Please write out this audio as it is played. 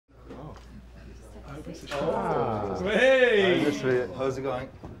Hey! How's it going?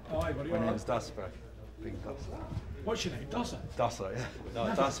 Hi, buddy. My name's Dosbrak. Big Dosbrak. What's your name? Dosser? Dosser, yeah.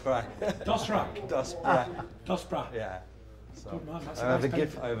 No, Dosbrak. Dosbrak. Dosbrak. Dosbrak. Yeah. So, Good man. That's I have a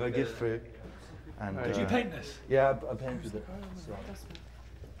gift. I have a gift for you. And, did you paint this? Yeah, I painted it. So,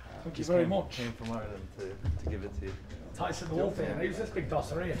 Thank you very much. Came from Ireland to give it to you. Tyson the Wolf here. Who's this big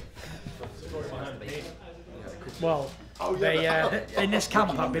Dosser here? Well, they, in this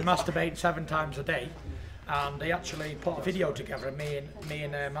camp I've been masturbating 7 times a day, and they actually put a video together, me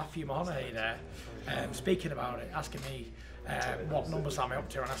and Matthew Mahoney there, speaking about it, asking me what numbers I'm up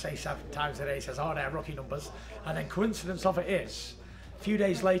to, and I say 7 times a day. He says, oh, they're rookie numbers. And then coincidence of it is, a few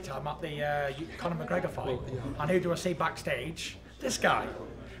days later I'm at the Conor McGregor fight, and who do I see backstage? This guy.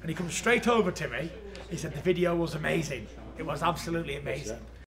 And he comes straight over to me. He said the video was amazing. It was absolutely amazing.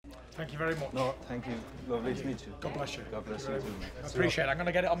 Thank you very much. No, thank you. Lovely to meet you. God bless you. God bless you too. I appreciate it. I'm going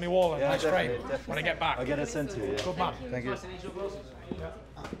to get it on my wall and nice frame when I get back. I'll get it sent to you. Yeah. Good man. Thank you. Yeah.